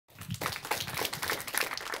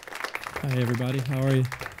Hi, everybody. How are you?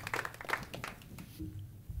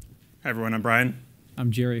 Hi, everyone. I'm Brian.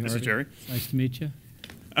 I'm Jerry Harvey. This is Jerry. Nice to meet you.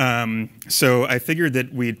 So I figured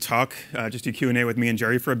that we'd talk, just do Q&A with me and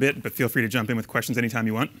Jerry for a bit, but feel free to jump in with questions anytime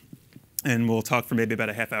you want. And we'll talk for maybe about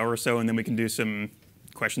a half hour or so, and then we can do some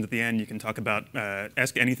questions at the end. You can talk about,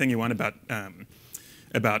 ask anything you want about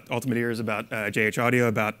Ultimate Ears, about JH Audio,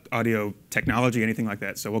 about audio technology, anything like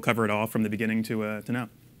that. So we'll cover it all from the beginning to now.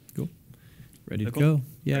 Cool. Ready to Cool. go.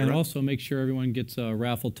 Yeah, and also make sure everyone gets a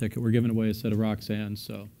raffle ticket. We're giving away a set of Roxanne,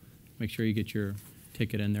 so make sure you get your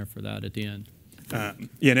ticket in there for that at the end.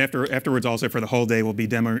 Yeah, and afterwards also for the whole day we'll be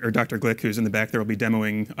demoing, or Dr. Glick, who's in the back there, will be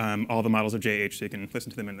demoing all the models of JH, so you can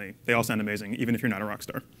listen to them, and they all sound amazing, even if you're not a rock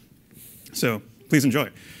star. So please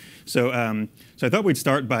enjoy. So I thought we'd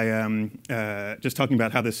start by just talking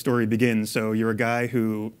about how this story begins. So you're a guy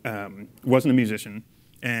who wasn't a musician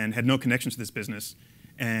and had no connections to this business,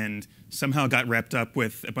 and somehow got wrapped up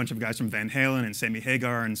with a bunch of guys from Van Halen and Sammy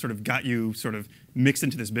Hagar, and sort of got you sort of mixed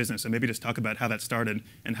into this business. So maybe just talk about how that started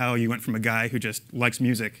and how you went from a guy who just likes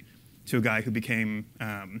music to a guy who became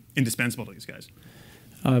indispensable to these guys.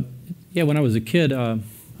 Yeah, when I was a kid, I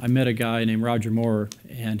met a guy named Roger Moore,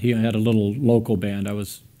 and he had a little local band. I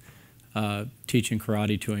was teaching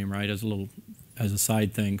karate to him, right, as a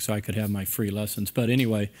side thing, so I could have my free lessons. But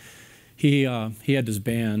anyway, he had this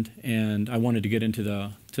band, and I wanted to get into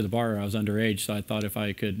the bar. I was underage, so I thought if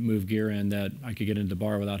I could move gear in, that I could get into the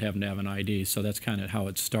bar without having to have an ID. So that's kind of how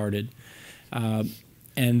it started. And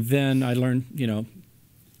then I learned,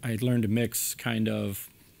 I had learned to mix kind of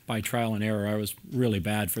by trial and error. I was really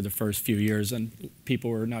bad for the first few years, and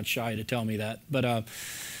people were not shy to tell me that. But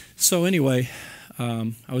so anyway,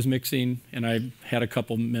 I was mixing, and I had a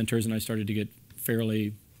couple mentors, and I started to get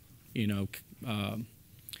fairly,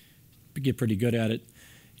 get pretty good at it.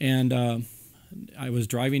 And I was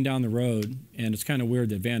driving down the road, and it's kind of weird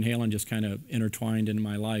that Van Halen just kind of intertwined into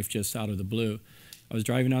my life just out of the blue. I was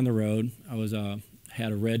driving down the road. I was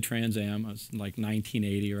had a red Trans Am. I was like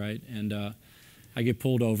 1980, right? And I get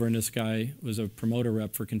pulled over, and this guy was a promoter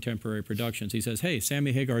rep for Contemporary Productions. He says, "Hey,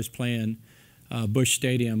 Sammy Hagar's playing Busch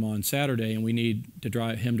Stadium on Saturday, and we need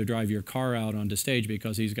him to drive your car out onto stage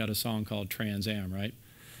because he's got a song called Trans Am," right?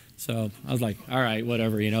 So I was like, all right,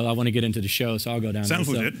 whatever, I want to get into the show, so I'll go down. Sounds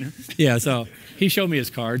there. legit. So, yeah, so he showed me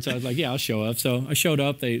his card, so I was like, yeah, I'll show up. So I showed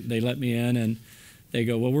up, they let me in, and they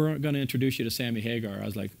go, well, we're going to introduce you to Sammy Hagar. I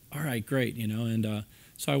was like, all right, great, and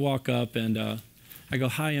so I walk up, and I go,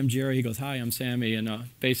 hi, I'm Jerry. He goes, hi, I'm Sammy, and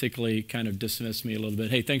basically kind of dismissed me a little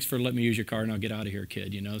bit. Hey, thanks for letting me use your car, and I'll get out of here,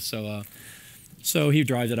 kid, So he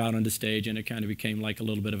drives it out on the stage, and it kind of became like a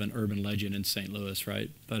little bit of an urban legend in St. Louis,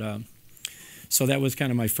 right? But so that was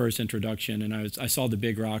kind of my first introduction, and I saw the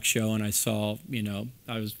Big Rock show, and I saw,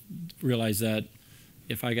 realized that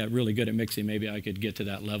if I got really good at mixing, maybe I could get to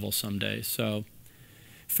that level someday. So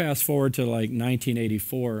fast forward to like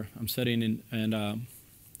 1984, I'm sitting in, and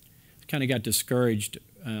kind of got discouraged.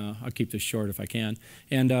 I'll keep this short if I can.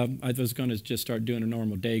 And I was going to just start doing a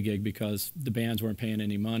normal day gig because the bands weren't paying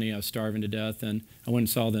any money. I was starving to death, and I went and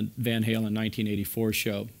saw the Van Halen 1984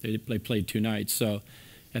 show. They played 2 nights, so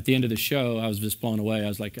at the end of the show, I was just blown away. I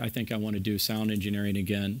was like, I think I want to do sound engineering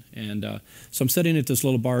again. And so I'm sitting at this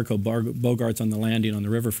little bar called Bogart's on the Landing on the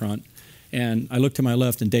riverfront. And I look to my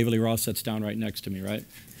left, and David Lee Roth sits down right next to me, right?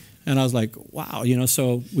 And I was like, wow,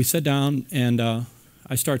 so we sit down, and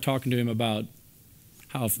I start talking to him about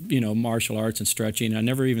how, martial arts and stretching. I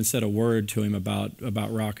never even said a word to him about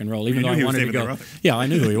rock and roll, even though I wanted to go. Yeah, I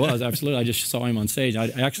knew who he was, absolutely. I just saw him on stage. I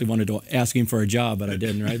actually wanted to ask him for a job, but I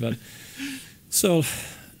didn't, right? But so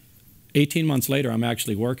 18 months later, I'm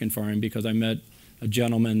actually working for him because I met a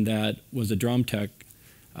gentleman that was a drum tech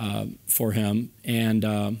for him, and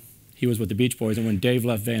he was with the Beach Boys. And when Dave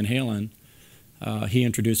left Van Halen, he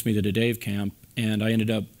introduced me to the Dave camp, and I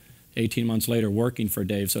ended up 18 months later working for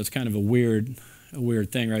Dave. So it's kind of a weird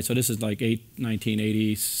thing, right? So this is like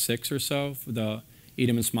 1986 or so for the Eat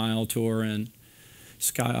 'Em and Smile tour and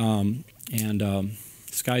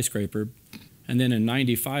Skyscraper. And then in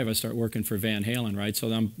 '95, I start working for Van Halen, right? So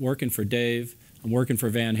I'm working for Dave, I'm working for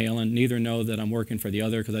Van Halen. Neither know that I'm working for the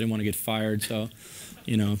other because I didn't want to get fired. So,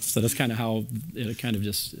 so that's kind of how it kind of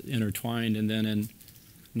just intertwined. And then in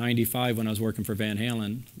 '95, when I was working for Van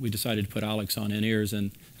Halen, we decided to put Alex on in-ears,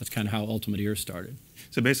 and that's kind of how Ultimate Ears started.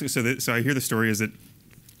 So basically, so I hear the story is that,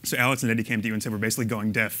 so Alex and Eddie came to you and said, we're basically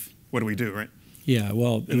going deaf. What do we do, right? Yeah,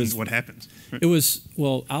 well, it was what happens. Right? It was,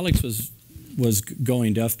 well, Alex was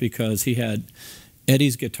going deaf because he had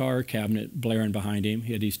Eddie's guitar cabinet blaring behind him.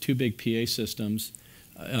 He had these 2 big PA systems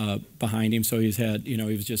behind him, so he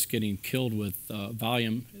was just getting killed with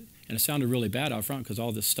volume, and it sounded really bad out front because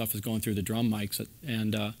all this stuff is going through the drum mics.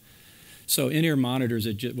 And So in-ear monitors,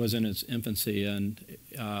 it was in its infancy, and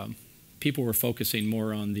people were focusing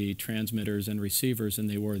more on the transmitters and receivers than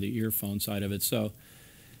they were the earphone side of it. So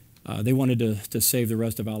they wanted to save the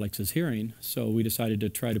rest of Alex's hearing, so we decided to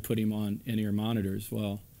try to put him on in-ear monitors.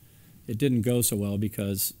 Well, it didn't go so well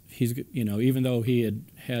because he's, even though he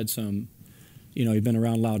had some, he'd been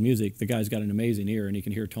around loud music, the guy's got an amazing ear and he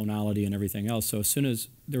can hear tonality and everything else. So as soon as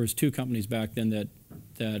there was 2 companies back then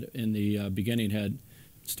that in the beginning had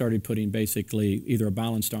started putting basically either a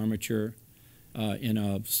balanced armature in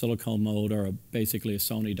a silicone mold or basically a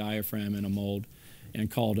Sony diaphragm in a mold, and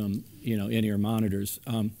called them, in-ear monitors.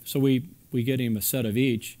 So we get him a set of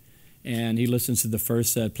each, and he listens to the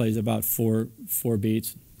first set, plays about four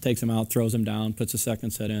beats, takes them out, throws them down, puts a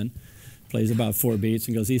second set in, plays about 4 beats,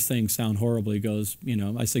 and goes, these things sound horrible. He goes,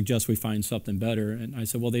 I suggest we find something better. And I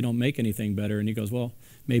said, well, they don't make anything better. And he goes, well,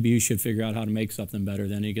 maybe you should figure out how to make something better.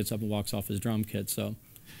 Then he gets up and walks off his drum kit. So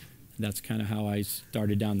that's kind of how I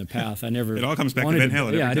started down the path. I never. It all comes back to Van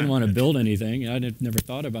Halen. Yeah, I didn't want to build anything. I never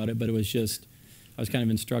thought about it, but it was just, I was kind of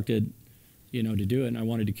instructed, to do it, and I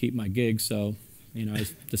wanted to keep my gig. So, I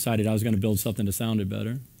decided I was going to build something that sounded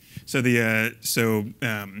better. So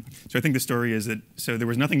I think the story is that there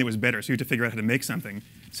was nothing that was better. So you had to figure out how to make something.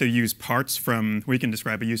 So you used parts from, we can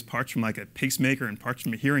describe it, you used parts from like a pacemaker and parts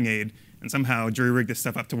from a hearing aid, and somehow jury rigged this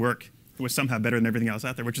stuff up to work. It was somehow better than everything else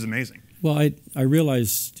out there, which is amazing. Well, I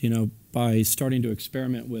realized, by starting to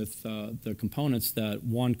experiment with the components, that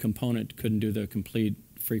one component couldn't do the complete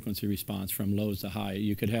frequency response from lows to high.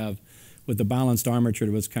 You could have, with the balanced armature,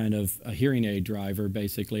 it was kind of a hearing aid driver,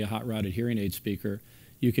 basically a hot-rodded hearing aid speaker.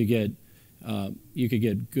 You could get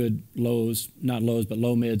good lows, not lows, but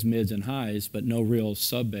low mids, and highs, but no real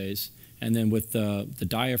sub bass. And then with the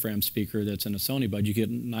diaphragm speaker that's in a Sony bud, you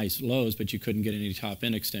get nice lows, but you couldn't get any top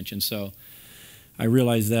end extension. So I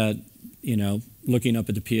realized that, looking up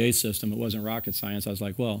at the PA system, it wasn't rocket science. I was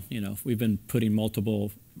like, well, we've been putting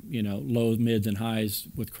multiple, low, mids, and highs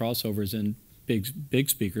with crossovers in big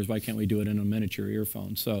speakers. Why can't we do it in a miniature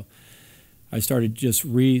earphone? So I started just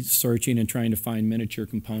researching and trying to find miniature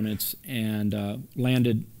components, and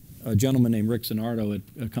landed a gentleman named Rick Zanardo at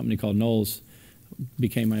a company called Knowles,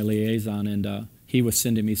 became my liaison, and he was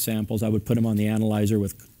sending me samples. I would put them on the analyzer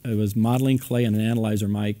it was modeling clay and an analyzer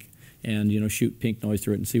mic, and shoot pink noise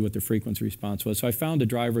through it and see what the frequency response was. So I found a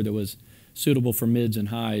driver that was suitable for mids and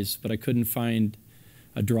highs, but I couldn't find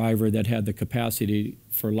a driver that had the capacity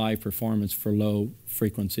for live performance for low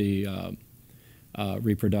frequency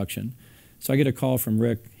reproduction. So I get a call from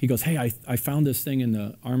Rick. He goes, hey, I found this thing in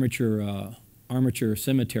the armature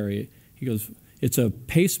cemetery. He goes, it's a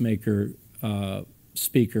pacemaker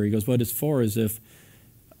speaker. He goes, what it's for is if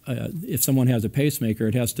someone has a pacemaker,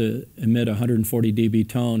 it has to emit 140 dB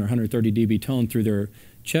tone or 130 dB tone through their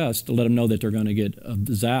chest to let them know that they're going to get a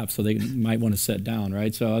zap, so they might want to sit down,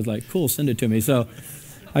 right? So I was like, cool, send it to me. So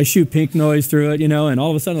I shoot pink noise through it, and all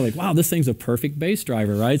of a sudden I'm like, wow, this thing's a perfect bass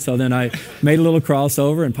driver, right? So then I made a little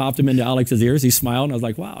crossover and popped him into Alex's ears. He smiled, and I was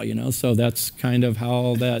like, wow, so that's kind of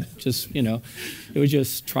how that just, it was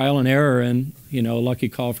just trial and error, and, a lucky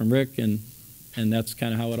call from Rick, and that's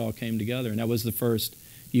kind of how it all came together. And that was the first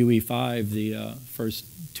UE5, the first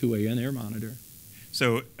two-way in-ear monitor.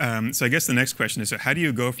 So I guess the next question is, so how do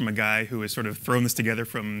you go from a guy who has sort of thrown this together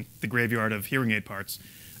from the graveyard of hearing aid parts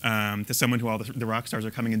to someone who all the rock stars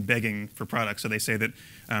are coming and begging for products? So they say that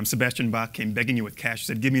Sebastian Bach came begging you with cash. He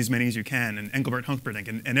said, give me as many as you can, and Engelbert Humperdinck,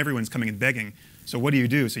 and everyone's coming and begging. So what do you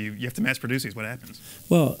do? So you have to mass produce these. What happens?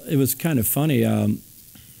 Well, it was kind of funny.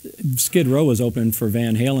 Skid Row was open for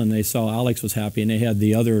Van Halen. They saw Alex was happy, and they had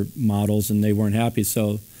the other models, and they weren't happy.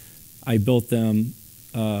 So I built them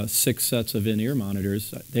 6 sets of in-ear monitors.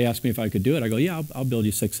 They asked me if I could do it. I go, yeah, I'll build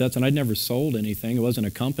you 6 sets. And I'd never sold anything. It wasn't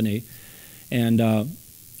a company. And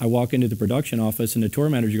I walk into the production office, and the tour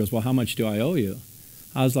manager goes, well, how much do I owe you?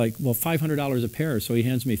 I was like, well, $500 a pair. So he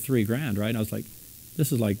hands me $3,000, right? And I was like,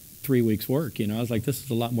 this is like 3 weeks' work. I was like, this is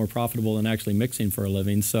a lot more profitable than actually mixing for a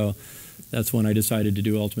living. So that's when I decided to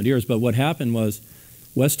do Ultimate Ears. But what happened was,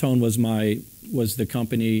 Westone was the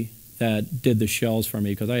company that did the shells for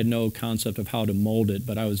me, because I had no concept of how to mold it,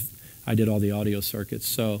 but I did all the audio circuits.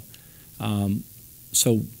 So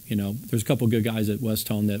there's a couple good guys at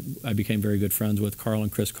Westone that I became very good friends with, Carl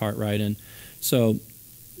and Chris Cartwright. And so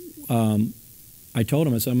I told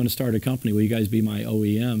them, I said, I'm going to start a company. Will you guys be my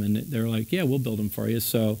OEM? And they were like, yeah, we'll build them for you.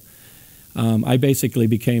 So I basically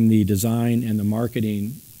became the design and the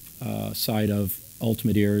marketing side of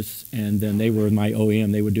Ultimate Ears, and then they were my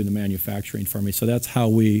OEM. They would do the manufacturing for me. So that's how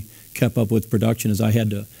we kept up with production, is I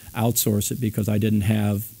had to outsource it because I didn't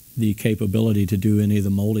have the capability to do any of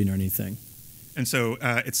the molding or anything. And so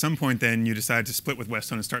at some point then you decide to split with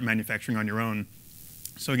Westone and start manufacturing on your own.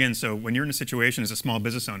 So again, so when you're in a situation as a small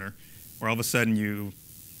business owner where all of a sudden you...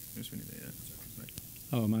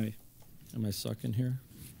 Oh, am I sucking here?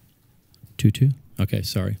 2-2? Okay,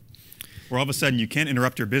 sorry. Where all of a sudden you can't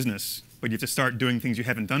interrupt your business, but you have to start doing things you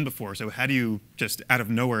haven't done before. So how do you just out of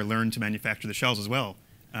nowhere learn to manufacture the shells as well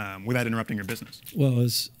without interrupting your business? Well,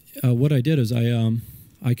 what I did is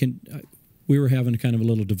we were having kind of a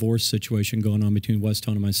little divorce situation going on between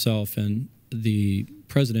Westone and myself, and the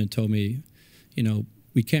president told me, you know,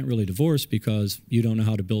 we can't really divorce because you don't know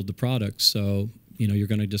how to build the product, so you know, you're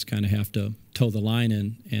going to just kind of have to toe the line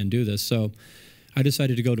and do this. So I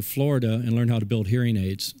decided to go to Florida and learn how to build hearing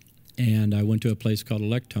aids. And I went to a place called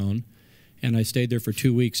Electone, and I stayed there for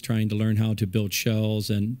 2 weeks trying to learn how to build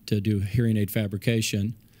shells and to do hearing aid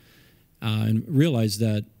fabrication, and realized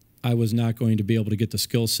that I was not going to be able to get the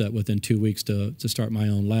skill set within 2 weeks to start my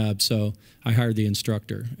own lab. So I hired the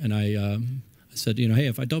instructor, and I said, you know, hey,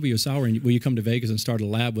 if I double your salary, will you come to Vegas and start a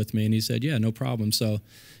lab with me? And he said, yeah, no problem. So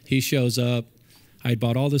he shows up. I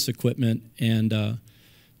bought all this equipment, and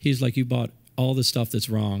he's like, you bought all the stuff that's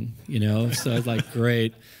wrong, you know? So I was like,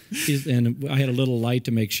 great. And I had a little light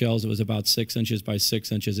to make shells. It was about 6 inches by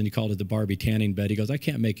 6 inches, and he called it the Barbie tanning bed. He goes, I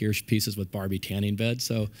can't make earpieces with Barbie tanning bed.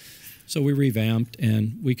 So we revamped,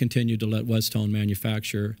 and we continued to let Westone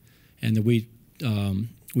manufacture, and then we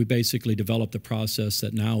basically developed the process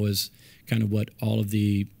that now is kind of what all of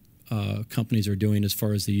the companies are doing as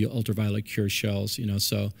far as the ultraviolet cure shells, you know.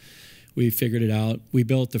 So we figured it out. We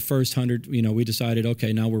built the first 100, you know, we decided,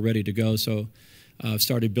 okay, now we're ready to go. So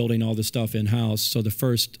started building all the stuff in-house. So the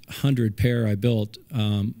first 100 pair I built,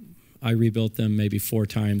 I rebuilt them maybe 4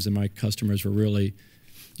 times, and my customers were really,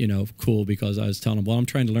 you know, cool because I was telling them, well, I'm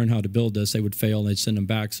trying to learn how to build this. They would fail, and they'd send them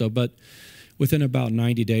back. So, but within about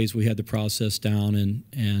 90 days, we had the process down,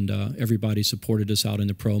 and everybody supported us out in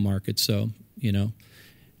the pro market. So, you know,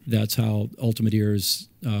 that's how Ultimate Ears,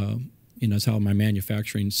 you know, that's how my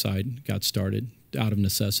manufacturing side got started, out of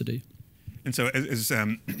necessity. And so,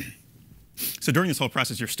 so during this whole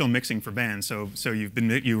process, you're still mixing for bands. So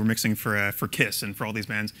you were mixing for Kiss and for all these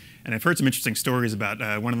bands. And I've heard some interesting stories about.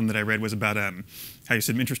 One of them that I read was about how you had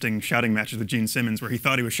some interesting shouting matches with Gene Simmons, where he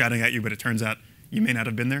thought he was shouting at you, but it turns out you may not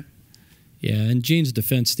have been there. Yeah, in Gene's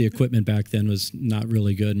defense, the equipment back then was not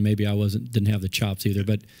really good, and maybe I didn't have the chops either.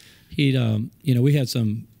 But he'd, you know, we had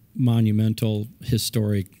some monumental,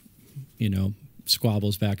 historic, you know,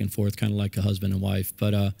 squabbles back and forth, kind of like a husband and wife.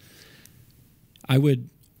 But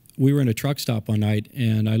we were in a truck stop one night,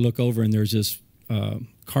 and I look over, and there's this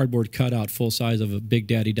cardboard cutout full size of a Big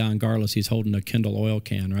Daddy Don Garless. He's holding a Kindle oil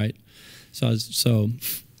can, right? So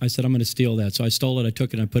I said, I'm going to steal that. So I stole it, I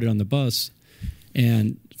took it, and I put it on the bus.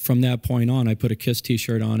 And from that point on, I put a Kiss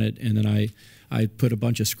T-shirt on it, and then I put a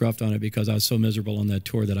bunch of scruff on it because I was so miserable on that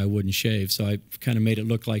tour that I wouldn't shave. So I kind of made it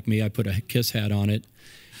look like me. I put a Kiss hat on it.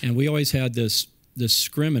 And we always had this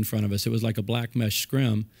scrim in front of us. It was like a black mesh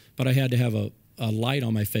scrim, but I had to have a light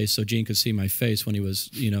on my face so Gene could see my face when he was,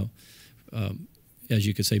 you know, as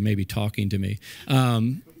you could say, maybe talking to me.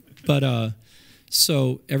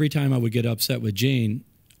 So every time I would get upset with Gene,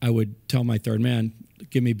 I would tell my third man,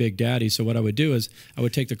 give me Big Daddy. So what I would do is I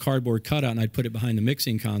would take the cardboard cutout and I'd put it behind the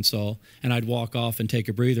mixing console, and I'd walk off and take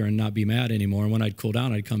a breather and not be mad anymore. And when I'd cool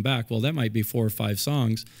down, I'd come back. Well, that might be 4 or 5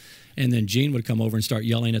 songs. And then Gene would come over and start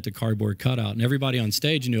yelling at the cardboard cutout. And everybody on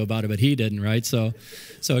stage knew about it, but he didn't, right? So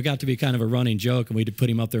it got to be kind of a running joke, and we'd put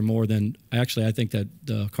him up there more than... Actually, I think that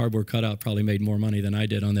the cardboard cutout probably made more money than I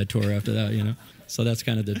did on that tour after that, you know? So that's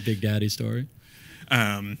kind of the Big Daddy story.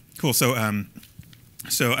 Cool. So I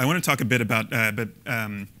want to talk a bit about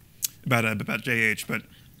JH, but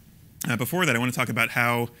before that, I want to talk about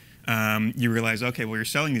how you realize, okay, well, you're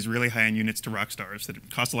selling these really high-end units to rock stars that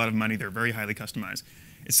cost a lot of money. They're very highly customized.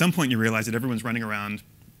 At some point, you realize that everyone's running around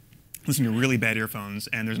listening to really bad earphones,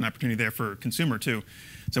 and there's an opportunity there for consumer too.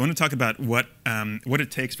 So I want to talk about what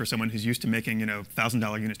it takes for someone who's used to making, you know,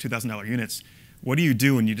 $1,000 units, $2,000 units. What do you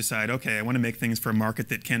do when you decide, okay, I want to make things for a market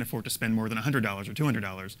that can't afford to spend more than $100 or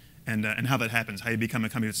 $200, and how that happens, how you become a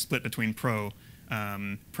company that's split between pro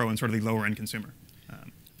and sort of the lower end consumer.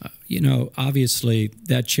 You know, obviously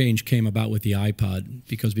that change came about with the iPod,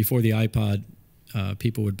 because before the iPod,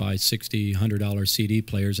 people would buy $60, $100 CD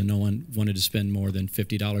players, and no one wanted to spend more than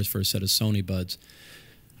 $50 for a set of Sony Buds.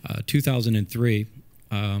 2003,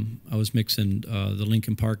 I was mixing the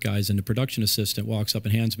Linkin Park guys, and the production assistant walks up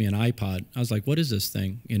and hands me an iPod. I was like, what is this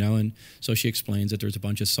thing? You know, and so she explains that there's a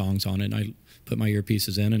bunch of songs on it, and I put my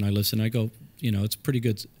earpieces in, and I listen. I go, you know, it's pretty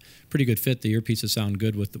good fit. The earpieces sound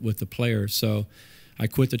good with the player. So I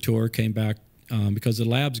quit the tour, came back because the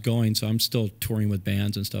lab's going, so I'm still touring with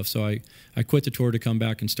bands and stuff. So I quit the tour to come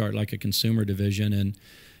back and start like a consumer division,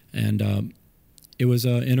 and it was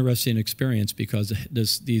an interesting experience because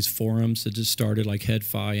these forums that just started like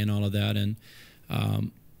HeadFi and all of that, and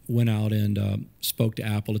went out and spoke to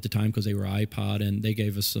Apple at the time because they were iPod, and they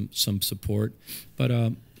gave us some support.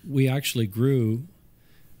 But we actually grew.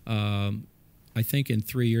 I think in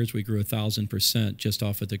 3 years we grew 1,000% just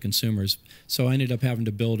off of the consumers. So I ended up having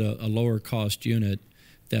to build a lower cost unit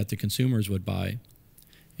that the consumers would buy.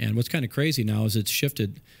 And what's kind of crazy now is it's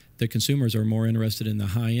shifted. The consumers are more interested in the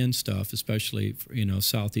high-end stuff, especially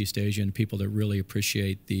Southeast Asian people that really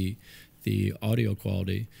appreciate the audio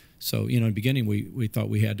quality. So in the beginning we thought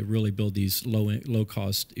we had to really build these low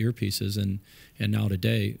cost earpieces, and now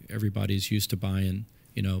today everybody's used to buying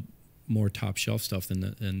more top shelf stuff than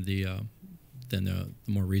the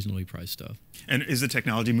more reasonably priced stuff. And is the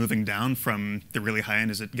technology moving down from the really high end?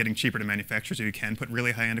 Is it getting cheaper to manufacture so you can put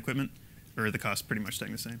really high end equipment, or are the costs pretty much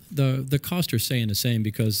staying the same? The costs are staying the same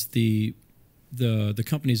because the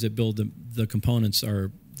companies that build the components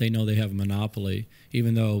they know they have a monopoly.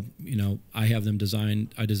 Even though I have them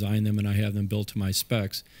designed, I design them and I have them built to my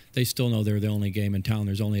specs, they still know they're the only game in town.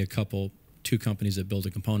 There's only two companies that build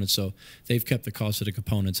the components, so they've kept the cost of the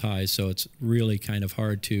components high. So it's really kind of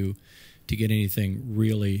hard to get anything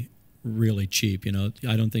really, really cheap.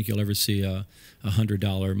 I don't think you'll ever see a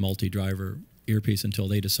 $100 multi-driver earpiece until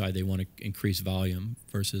they decide they want to increase volume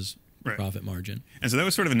versus profit margin. And so that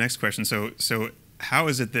was sort of the next question. So how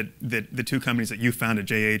is it that the two companies that you founded,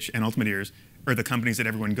 JH and Ultimate Ears, are the companies that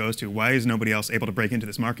everyone goes to? Why is nobody else able to break into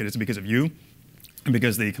this market? Is it because of you?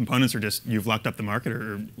 Because the components are just, you've locked up the market,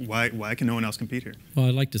 or why can no one else compete here? Well,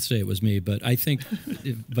 I'd like to say it was me, but I think,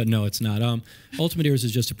 but no, it's not. Ultimate Ears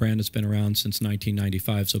is just a brand that's been around since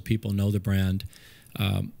 1995, so people know the brand.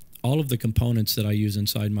 All of the components that I use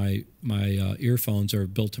inside my earphones are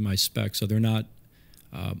built to my spec, so they're not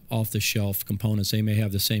off-the-shelf components. They may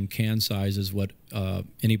have the same can size as what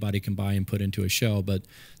anybody can buy and put into a shell, but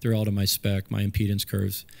they're all to my spec, my impedance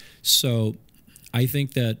curves. So I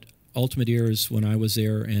think that Ultimate Ears, when I was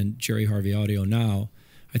there, and Jerry Harvey Audio now,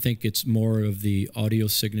 I think it's more of the audio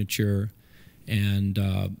signature and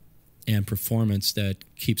performance that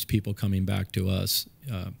keeps people coming back to us.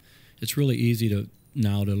 It's really easy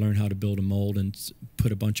now to learn how to build a mold and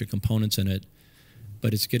put a bunch of components in it,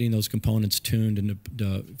 but it's getting those components tuned and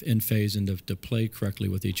in phase and to play correctly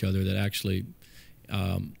with each other that actually,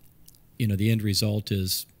 the end result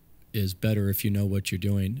is better if you know what you're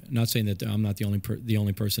doing. I'm not saying that I'm not the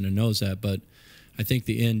only person who knows that, but I think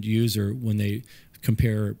the end user, when they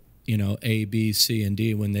compare A, B, C, and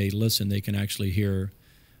D, when they listen, they can actually hear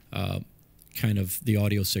kind of the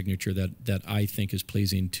audio signature that I think is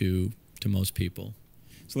pleasing to most people.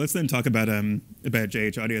 So let's then talk about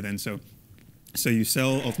JH Audio then. So you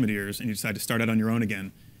sell Ultimate Ears and you decide to start out on your own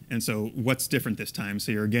again. And so what's different this time?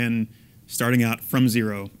 So you're again starting out from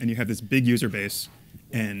zero, and you have this big user base.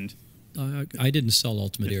 And I didn't sell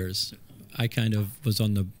Ultimate Ears. I kind of was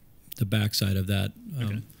on the backside of that.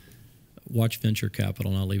 Watch venture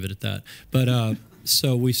capital, and I'll leave it at that. But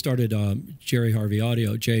so we started Jerry Harvey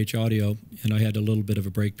Audio, JH Audio, and I had a little bit of a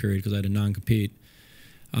break period because I had a non-compete.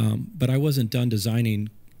 But I wasn't done designing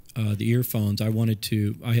the earphones. I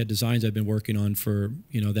had designs I'd been working on for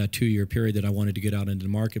that 2-year period that I wanted to get out into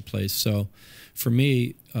the marketplace. So for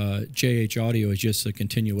me, JH Audio is just a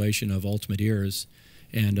continuation of Ultimate Ears,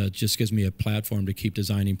 and just gives me a platform to keep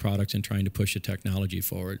designing products and trying to push the technology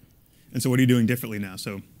forward. And so what are you doing differently now?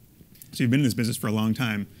 So you've been in this business for a long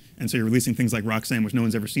time, and so you're releasing things like Roxanne, which no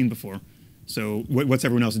one's ever seen before. So what's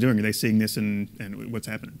everyone else doing? Are they seeing this, and what's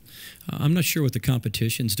happening? I'm not sure what the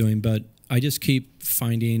competition's doing, but I just keep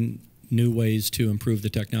finding new ways to improve the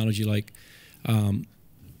technology, like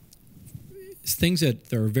things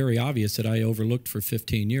that are very obvious that I overlooked for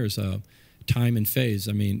 15 years. Time and phase.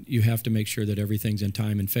 I mean, you have to make sure that everything's in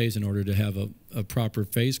time and phase in order to have a proper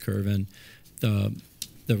phase curve. And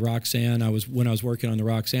the Roxanne, when I was working on the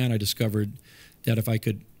Roxanne, I discovered that if I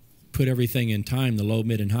could put everything in time, the low,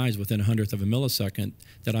 mid, and highs within 1/100th of a millisecond,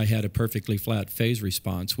 that I had a perfectly flat phase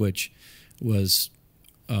response, which was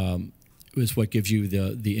what gives you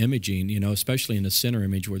the imaging, especially in the center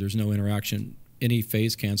image where there's no interaction. Any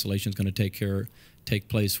phase cancellation is going to take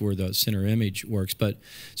place where the center image works. But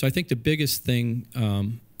so I think the biggest thing,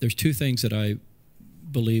 there's two things that I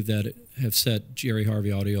believe that have set Jerry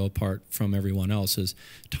Harvey Audio apart from everyone else is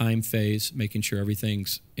time phase, making sure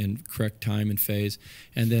everything's in correct time and phase,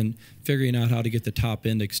 and then figuring out how to get the top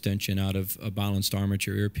end extension out of a balanced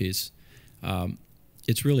armature earpiece.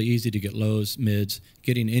 It's really easy to get lows, mids.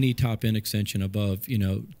 Getting any top end extension above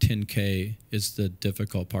 10K is the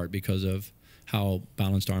difficult part because of how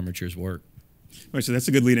balanced armatures work. All right, so that's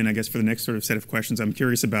a good lead-in, I guess, for the next sort of set of questions. I'm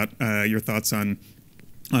curious about your thoughts on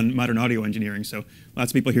modern audio engineering. So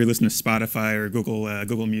lots of people here listen to Spotify or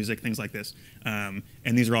Google Music, things like this, and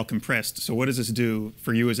these are all compressed. So what does this do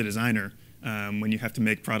for you as a designer when you have to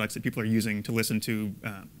make products that people are using to listen to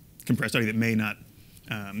compressed audio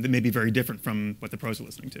that may be very different from what the pros are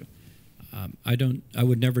listening to? I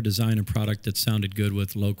would never design a product that sounded good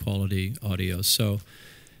with low quality audio. So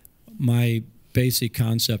my basic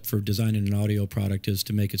concept for designing an audio product is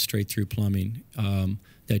to make it straight through plumbing,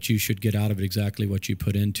 that you should get out of it exactly what you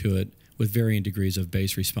put into it, with varying degrees of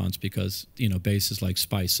bass response, because bass is like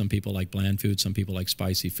spice. Some people like bland food, some people like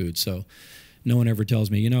spicy food. So no one ever tells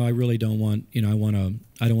me, I really don't want, I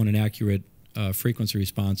don't want an accurate frequency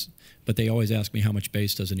response, but they always ask me how much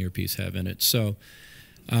bass does an earpiece have in it. So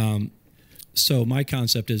so my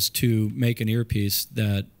concept is to make an earpiece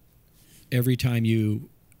that every time you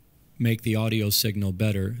make the audio signal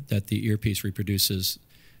better that the earpiece reproduces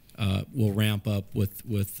will ramp up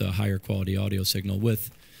with a higher quality audio signal.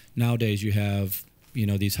 Nowadays you have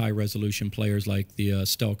these high resolution players like the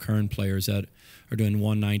Stel Kern players that are doing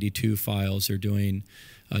 192 files. They're doing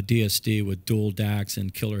DSD with dual DACs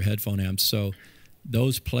and killer headphone amps. So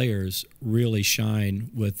those players really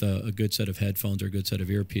shine with a good set of headphones or a good set of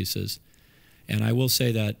earpieces. And I will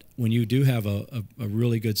say that when you do have a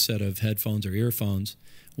really good set of headphones or earphones,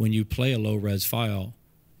 when you play a low-res file,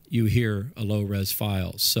 you hear a low-res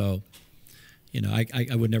file. So, I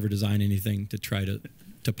would never design anything to try to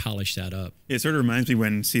polish that up. It sort of reminds me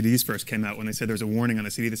when CDs first came out, when they said there's a warning on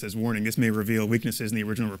the CD that says, warning, this may reveal weaknesses in the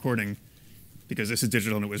original recording because this is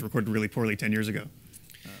digital and it was recorded really poorly 10 years ago.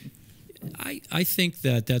 I think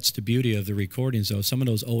that's the beauty of the recordings, though. Some of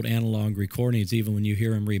those old analog recordings, even when you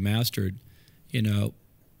hear them remastered,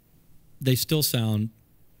 they still sound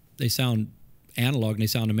analog and they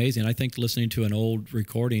sound amazing. I think listening to an old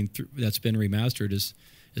recording that's been remastered is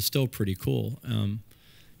still pretty cool.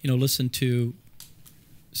 Listen to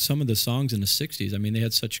some of the songs in the 60s. I mean, they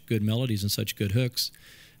had such good melodies and such good hooks.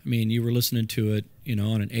 I mean, you were listening to it,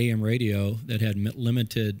 on an AM radio that had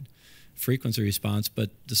limited frequency response,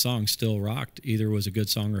 but the song still rocked. Either it was a good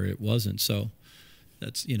song or it wasn't. So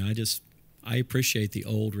that's, I appreciate the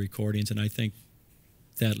old recordings, and I think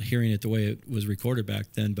that hearing it the way it was recorded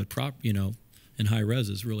back then, but in high res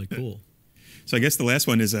is really cool. So I guess the last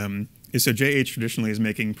one is so JH traditionally is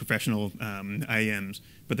making professional IEMs,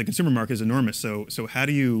 but the consumer market is enormous. So how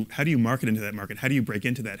do you market into that market? How do you break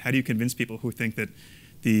into that? How do you convince people who think that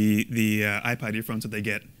the iPod earphones that they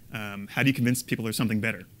get, how do you convince people there's something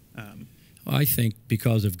better? I think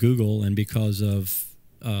because of Google and because of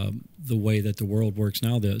the way that the world works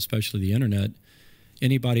now, especially the internet,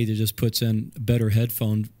 anybody that just puts in a better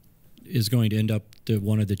headphone is going to end up to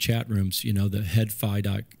one of the chat rooms, the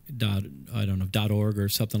headfi.org or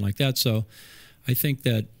something like that. So I think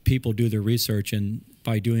that people do their research, and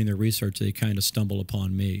by doing their research, they kind of stumble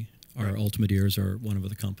upon me or Ultimate Ears or one of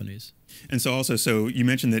the companies. And so you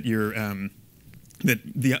mentioned that you're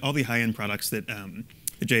all the high-end products that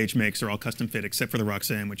the JH makes are all custom fit, except for the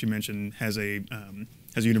Roxanne, which you mentioned has a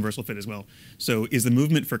universal fit as well. So is the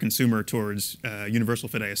movement for consumer towards universal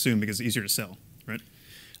fit, I assume, because it's easier to sell, right?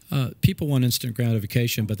 People want instant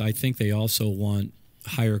gratification, but I think they also want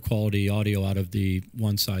higher quality audio out of the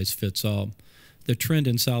one-size-fits-all. The trend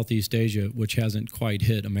in Southeast Asia, which hasn't quite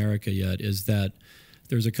hit America yet, is that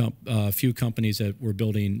there's a few companies that were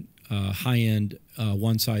building high-end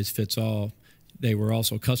one-size-fits-all. They were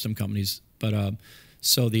also custom companies, but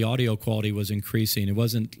so the audio quality was increasing. It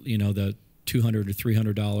wasn't, the $200 or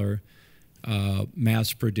 $300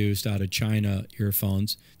 mass-produced out of China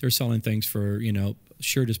earphones. They're selling things for,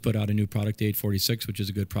 Shure just put out a new product, the 846, which is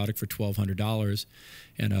a good product, for $1,200.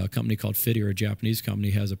 And a company called Fitter, a Japanese company,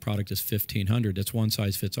 has a product that's $1,500. That's one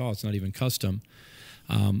size fits all. It's not even custom.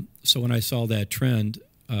 So when I saw that trend,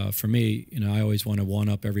 for me, I always want to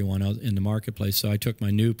one-up everyone else in the marketplace. So I took my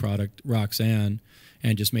new product, Roxanne,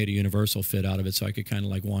 and just made a universal fit out of it so I could kind of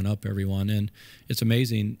like one-up everyone. And it's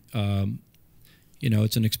amazing.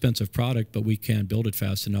 It's an expensive product, but we can't build it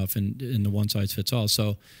fast enough in the one-size-fits-all.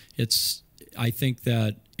 So I think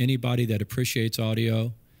that anybody that appreciates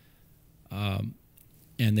audio, and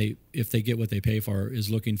if they get what they pay for, is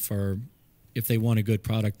looking for, if they want a good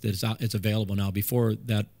product it's available now. Before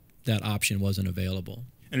that option wasn't available.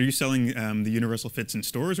 And are you selling the universal fits in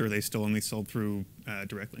stores, or are they still only sold through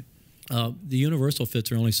directly? The universal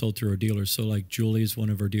fits are only sold through our dealers. So like Julie's one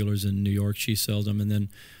of our dealers in New York. She sells them, and then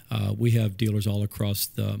we have dealers all across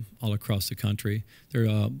the country.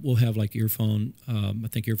 We'll have like Earphone, I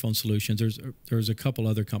think Earphone Solutions. There's a couple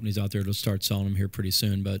other companies out there that'll start selling them here pretty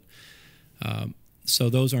soon. But so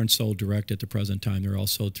those aren't sold direct at the present time. They're all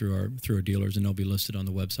sold through our dealers, and they'll be listed on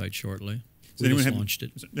the website shortly. We just launched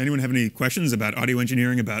it. Does anyone have any questions about audio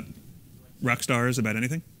engineering, about rock stars, about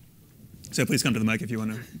anything? So please come to the mic if you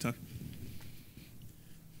want to talk.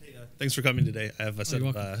 Hey, thanks for coming today. I have a set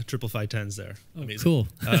of 55510s there. Oh, amazing. cool.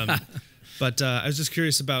 But I was just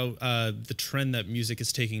curious about the trend that music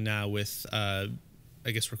is taking now with, I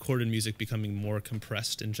guess, recorded music becoming more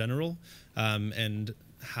compressed in general, and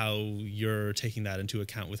how you're taking that into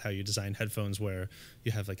account with how you design headphones, where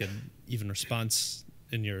you have like an even response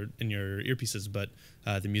in your earpieces, but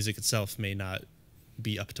the music itself may not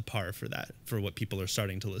be up to par for that, for what people are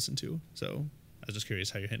starting to listen to. So I was just curious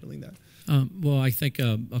how you're handling that. Well, I think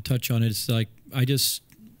I'll touch on it. It's like I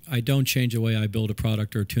don't change the way I build a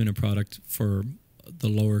product or tune a product for the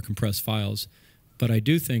lower compressed files, but I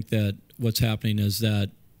do think that what's happening is that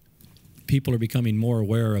people are becoming more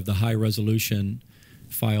aware of the high resolution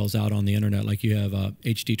files out on the internet. Like you have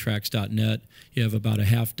hdtracks.net, you have about a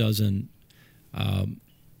half dozen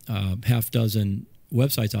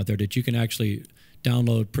websites out there that you can actually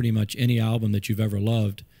download pretty much any album that you've ever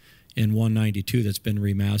loved in 192 that's been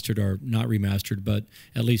remastered, or not remastered, but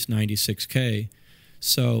at least 96K.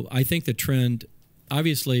 So I think the trend,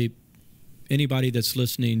 obviously, anybody that's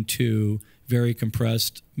listening to very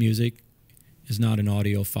compressed music is not an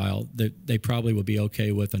audiophile. They probably would be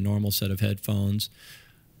okay with a normal set of headphones.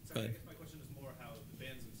 Sorry, I guess my question is more how the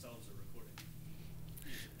bands themselves are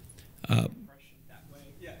recording.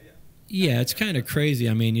 Yeah, it's kind of crazy.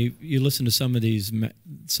 I mean, you listen to some of these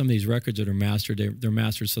records that are mastered. They're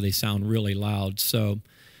mastered so they sound really loud. So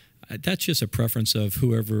that's just a preference of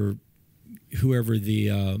whoever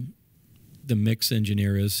the mix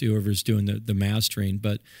engineer is, whoever's doing the mastering.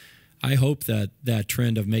 But I hope that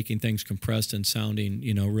trend of making things compressed and sounding,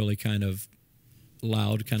 really kind of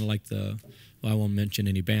loud, kind of like I won't mention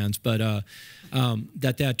any bands, but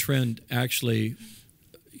that trend actually,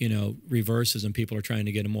 reverses, and people are trying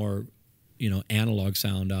to get a more, analog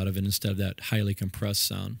sound out of it instead of that highly compressed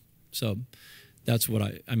sound. So that's what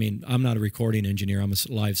I mean, I'm not a recording engineer. I'm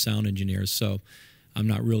a live sound engineer, so I'm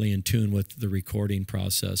not really in tune with the recording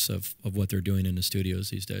process of what they're doing in the studios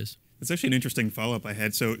these days. It's actually an interesting follow-up I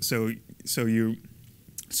had. So you're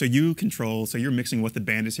mixing what the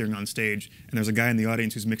band is hearing on stage, and there's a guy in the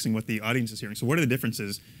audience who's mixing what the audience is hearing. So what are the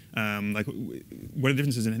differences? What are the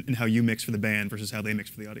differences in how you mix for the band versus how they mix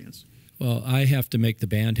for the audience? Well, I have to make the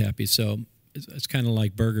band happy, so it's kind of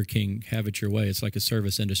like Burger King, have it your way. It's like a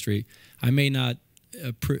service industry. I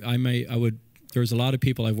would. There's a lot of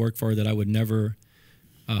people I've worked for that I would never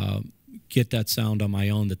get that sound on my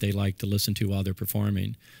own that they like to listen to while they're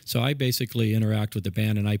performing. So I basically interact with the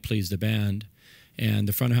band and I please the band. And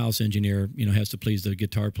the front of house engineer, has to please the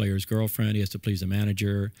guitar player's girlfriend. He has to please the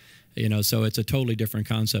manager. So it's a totally different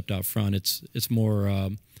concept out front. It's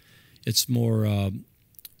more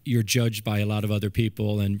you're judged by a lot of other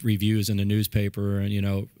people and reviews in the newspaper.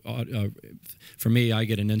 And for me, I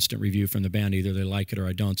get an instant review from the band. Either they like it or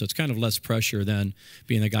I don't. So it's kind of less pressure than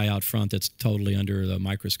being the guy out front that's totally under the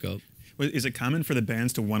microscope. Is it common for the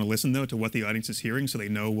bands to want to listen, though, to what the audience is hearing so they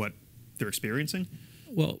know what they're experiencing?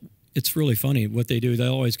 Well, it's really funny. What they do, they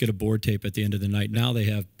always get a board tape at the end of the night. Now they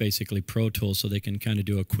have basically Pro Tools, so they can kind of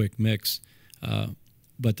do a quick mix.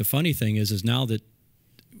 But the funny thing is now that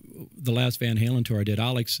the last Van Halen tour I did,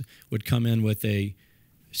 Alex would come in with a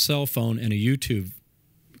cell phone and a YouTube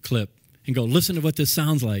clip and go, listen to what this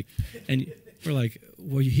sounds like. And we're like,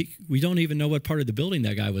 well, we don't even know what part of the building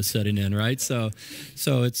that guy was sitting in, right? So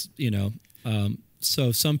it's,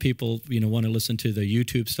 so some people, want to listen to the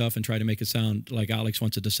YouTube stuff and try to make it sound like Alex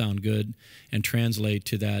wants it to sound good and translate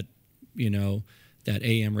to that, that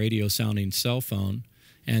AM radio sounding cell phone.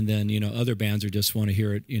 And then, other bands just want to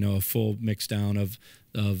hear it, a full mix down of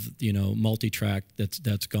multi-track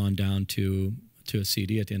that's gone down to a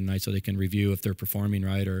CD at the end of the night so they can review if they're performing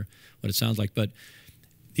right or what it sounds like. But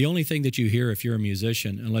the only thing that you hear if you're a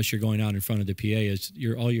musician, unless you're going out in front of the PA, is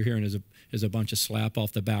all you're hearing is a bunch of slap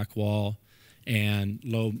off the back wall and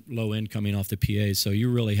low end coming off the PA. So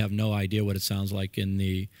you really have no idea what it sounds like in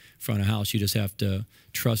the front of house. You just have to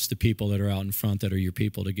trust the people that are out in front that are your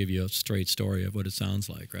people to give you a straight story of what it sounds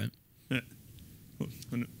like, right? Yeah.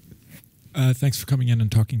 Thanks for coming in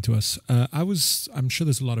and talking to us. I'm sure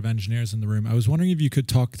there's a lot of engineers in the room. I was wondering if you could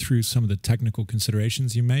talk through some of the technical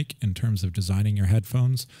considerations you make in terms of designing your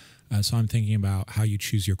headphones. So I'm thinking about how you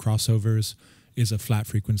choose your crossovers. Is a flat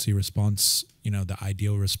frequency response, the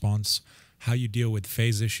ideal response? How you deal with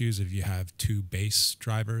phase issues if you have two bass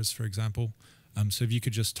drivers, for example. So if you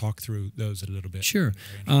could just talk through those a little bit. Sure.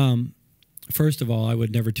 First of all, I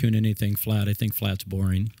would never tune anything flat. I think flat's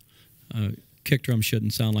boring. kick drum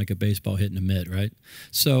shouldn't sound like a baseball hitting a mitt, right?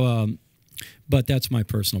 So, but that's my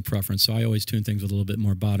personal preference. So I always tune things with a little bit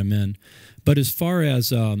more bottom end. But as far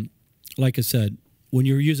as, like I said, when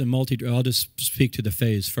you're using I'll just speak to the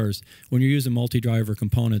phase first. When you're using multi-driver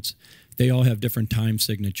components, they all have different time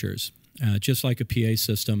signatures. Just like a PA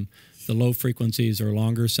system, the low frequencies are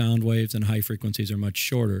longer sound waves and high frequencies are much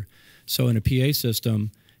shorter. So in a PA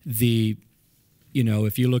system, if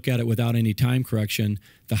you look at it without any time correction,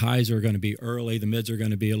 the highs are going to be early, the mids are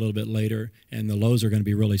going to be a little bit later, and the lows are going to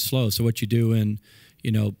be really slow. So what you do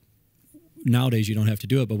nowadays you don't have to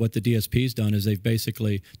do it, but what the DSP's done is they've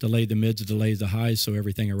basically delayed the mids, delayed the highs, so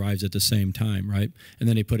everything arrives at the same time, right? And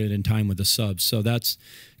then they put it in time with the subs. So that's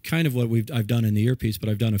kind of what I've done in the earpiece, but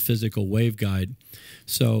I've done a physical waveguide.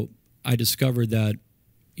 So I discovered that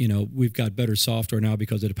we've got better software now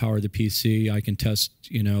because of the power of the PC. I can test,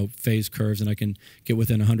 phase curves, and I can get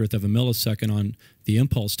within 100th of a millisecond on the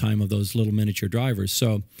impulse time of those little miniature drivers.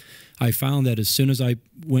 So I found that as soon as I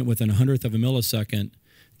went within 100th of a millisecond,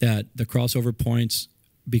 that the crossover points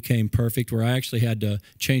became perfect, where I actually had to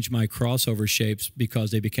change my crossover shapes because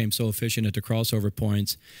they became so efficient at the crossover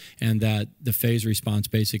points, and that the phase response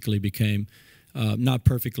basically became not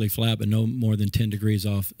perfectly flat, but no more than 10 degrees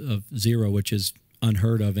off of zero, which is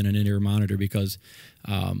unheard of in an in-ear monitor because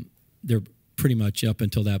they're pretty much up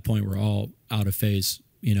until that point were all out of phase,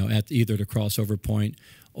 at either the crossover point,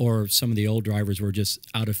 or some of the old drivers were just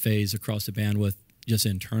out of phase across the bandwidth just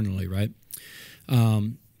internally, right?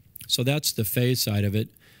 So that's the phase side of it.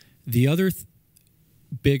 The other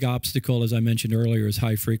big obstacle, as I mentioned earlier, is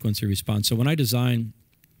high frequency response. So when I design,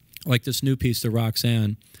 like this new piece, the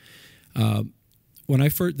Roxanne,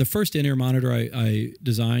 the first in-ear monitor I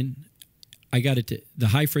designed, I got it to, the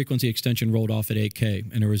high frequency extension rolled off at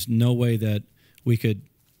 8K, and there was no way that we could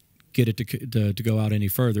get it to go out any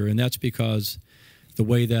further, and that's because the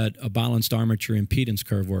way that a balanced armature impedance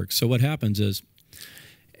curve works. So what happens is,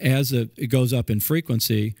 as it goes up in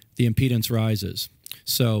frequency, the impedance rises.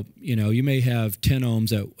 So, you may have 10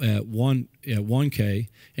 ohms at 1K,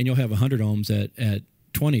 and you'll have 100 ohms at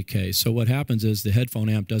 20K. So what happens is the headphone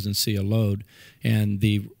amp doesn't see a load, and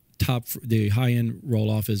the high-end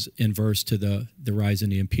roll-off is inverse to the rise in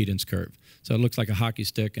the impedance curve. So it looks like a hockey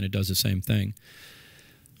stick, and it does the same thing.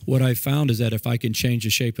 What I found is that if I can change the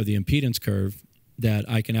shape of the impedance curve, that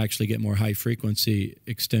I can actually get more high-frequency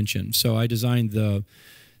extension. So I designed the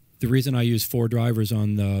reason I use 4 drivers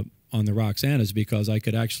on the Roxanne is because I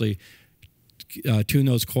could actually tune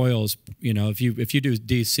those coils. If you do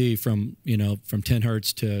DC from 10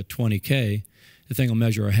 hertz to 20K, the thing will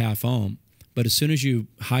measure a half ohm. But as soon as you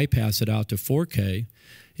high pass it out to 4K,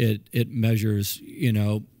 it measures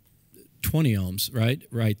 20 ohms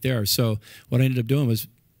right there. So what I ended up doing was,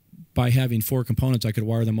 by having 4 components, I could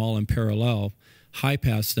wire them all in parallel, high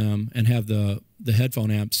pass them, and have the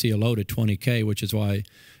headphone amp see a load at 20K, which is why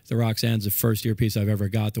the Roxanne's the first earpiece I've ever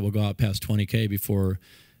got that will go out past 20K before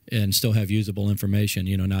and still have usable information,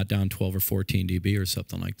 not down 12 or 14 dB or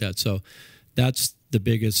something like that. So that's the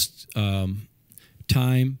biggest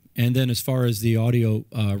time. And then as far as the audio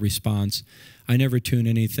response, I never tune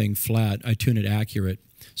anything flat. I tune it accurate.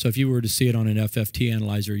 So if you were to see it on an FFT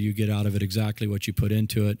analyzer, you get out of it exactly what you put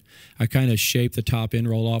into it. I kind of shape the top end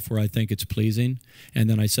roll off where I think it's pleasing, and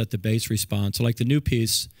then I set the bass response. So like the new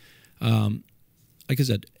piece, like I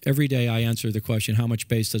said, every day I answer the question, how much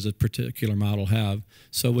bass does a particular model have?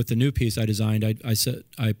 So with the new piece I designed, I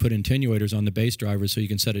put attenuators on the bass driver so you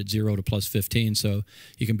can set it 0 to plus 15, so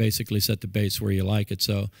you can basically set the bass where you like it.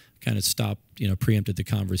 So kind of preempted the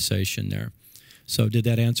conversation there. So did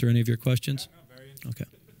that answer any of your questions? Yeah, no, very okay.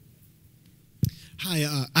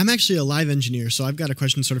 Hi, I'm actually a live engineer, so I've got a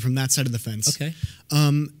question sort of from that side of the fence. Okay.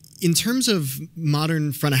 In terms of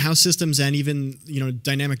modern front-of-house systems and even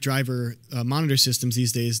dynamic driver monitor systems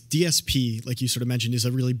these days, DSP, like you sort of mentioned, is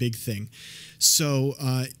a really big thing. So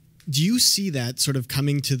do you see that sort of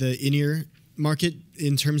coming to the in-ear market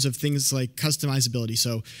in terms of things like customizability?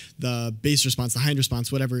 So the bass response, the high-end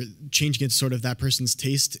response, whatever, changing it to sort of that person's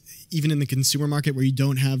taste, even in the consumer market where you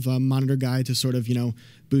don't have a monitor guy to sort of,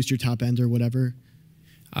 boost your top end or whatever?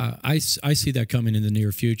 I see that coming in the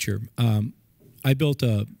near future. I built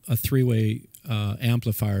a 3-way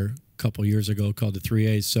amplifier a couple years ago called the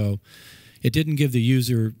 3As. So it didn't give the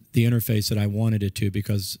user the interface that I wanted it to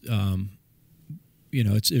because,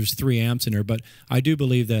 there's 3 amps in there. But I do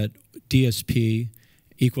believe that DSP,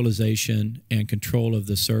 equalization, and control of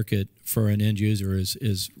the circuit for an end user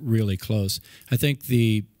is really close. I think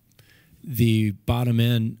the bottom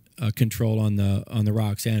end control on the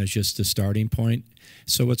Roxanne is just the starting point.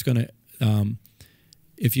 So what's going to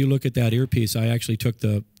if you look at that earpiece, I actually took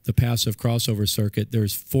the passive crossover circuit.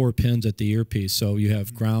 There's 4 pins at the earpiece, so you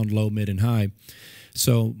have ground, low, mid, and high.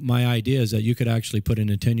 So my idea is that you could actually put an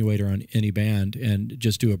attenuator on any band and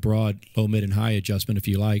just do a broad low, mid, and high adjustment if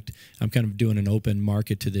you liked. I'm kind of doing an open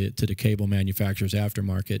market to the cable manufacturers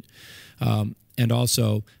aftermarket. And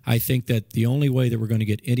also, I think that the only way that we're going to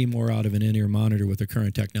get any more out of an in-ear monitor with the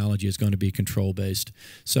current technology is going to be control-based.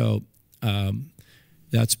 So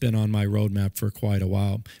that's been on my roadmap for quite a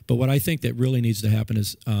while. But what I think that really needs to happen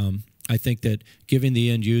is I think that giving the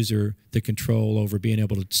end user the control over being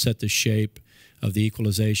able to set the shape of the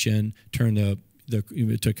equalization, turn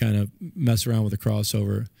to kind of mess around with the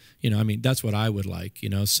crossover. I mean, that's what I would like,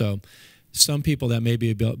 So some people that may be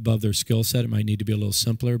above their skill set, it might need to be a little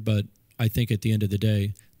simpler, but I think at the end of the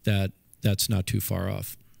day that's not too far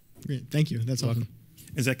off. Great. Thank you. That's awesome.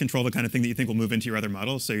 Is that control the kind of thing that you think will move into your other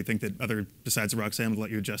models? So you think that besides the Roxanne, will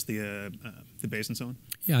let you adjust the bass and so on?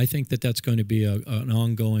 Yeah, I think that that's going to be an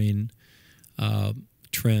ongoing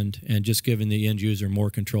trend, and just giving the end user more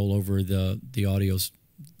control over the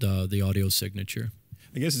audio signature.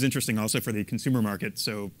 I guess it's interesting also for the consumer market.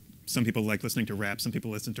 So some people like listening to rap, some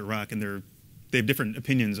people listen to rock, and they have different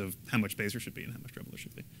opinions of how much bass there should be and how much treble there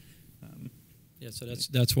should be. Yeah, so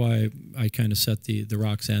that's why I kind of set the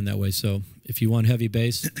Roxanne that way. So if you want heavy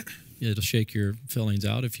bass, it'll shake your fillings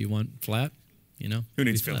out. If you want flat, who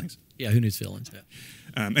needs fillings? Yeah, who needs fillings?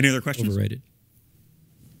 Yeah. Any other questions? Overrated.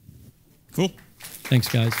 Cool. Thanks,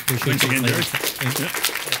 guys. Appreciate Thanks again, Jerry.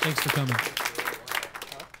 Thanks for coming.